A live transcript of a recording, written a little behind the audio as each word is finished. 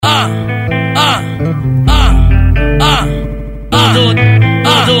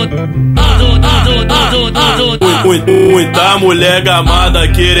Muita mulher gamada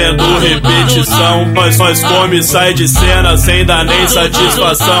querendo repetição. Nós come e sai de cena sem dar nem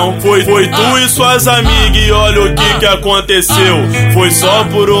satisfação. Foi tu e suas amigas e olha o que aconteceu. Foi só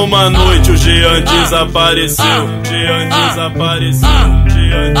por uma noite, o Jean desapareceu. Jean desapareceu.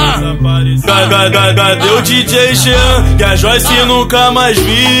 Cadê o DJ Jean, que a Joyce nunca mais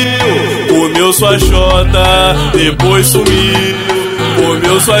viu? Comeu sua xota, depois sumiu.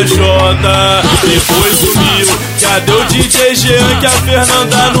 Comeu sua jota, depois sumiu. Cadê o DJ Jean, que a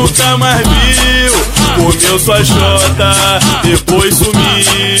Fernanda nunca mais viu? Comeu sua jota, depois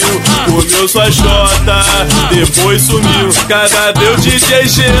sumiu. Comeu sua jota, depois sumiu. Cadê o DJ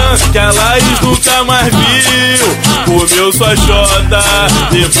Jean, que a Laís nunca mais viu? Comeu sua jota,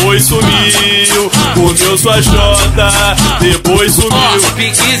 depois sumiu. Comeu sua jota, depois sumiu.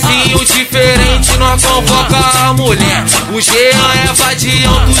 Piquezinho diferente, nós convoca a mulher. O Jean é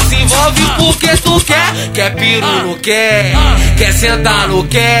vadião, tu se envolve porque tu quer. Quer piru, não quer. Quer sentar, não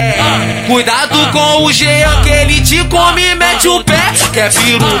quer. Cuidado com o Jean, que ele te come e mete o pé. Quer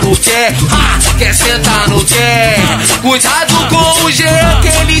piru, não quer. Quer sentar, não quer. Cuidado com o Jean, que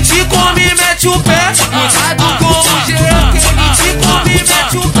ele te come e mete o pé. Cuidado com o Jean, que ele te come e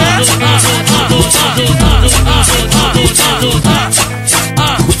mete o pé.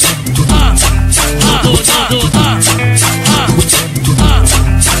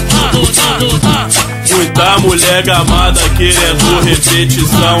 Muita mulher gamada querendo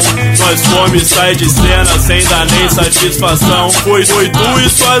repetição. Nós come e sai de cena sem dar nem satisfação. Foi tu e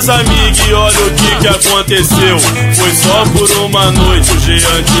suas amigas e olha o que aconteceu. Foi só por uma noite, o Jean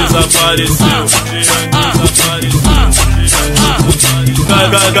desapareceu. Jean desapareceu.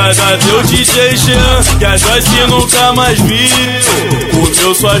 Cadê o DJ Jean, que a Joyce nunca mais viu?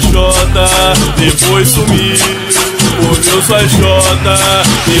 Comeu sua jota, depois sumiu. Comeu sua jota,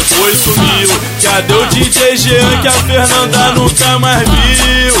 depois sumiu. Cadê o DJ Jean, que a Fernanda nunca mais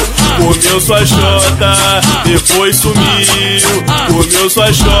viu? Comeu sua jota, depois sumiu. Comeu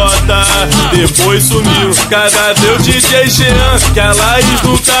sua jota, depois sumiu. Cadê o DJ Jean, que a Laís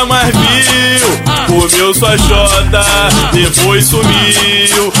nunca mais viu? Comeu sua jota, depois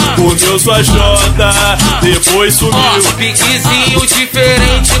sumiu. Comeu sua jota, depois sumiu. Piquezinho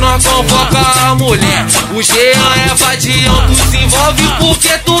diferente, nós convoca a mulher. O Jean é vadião, tu se envolve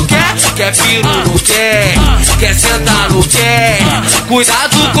porque tu quer. Quer piru, não quer. Quer sentar, não quer.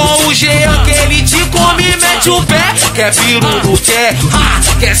 Cuidado com o Jean, que ele te come e mete o pé. Quer piru, não quer.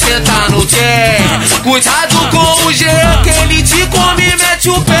 Quer sentar, não quer. Cuidado com o Jean, que ele te come e mete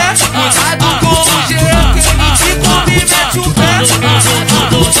o pé. Cuidado com o Jean, que ele te come e mete o pé.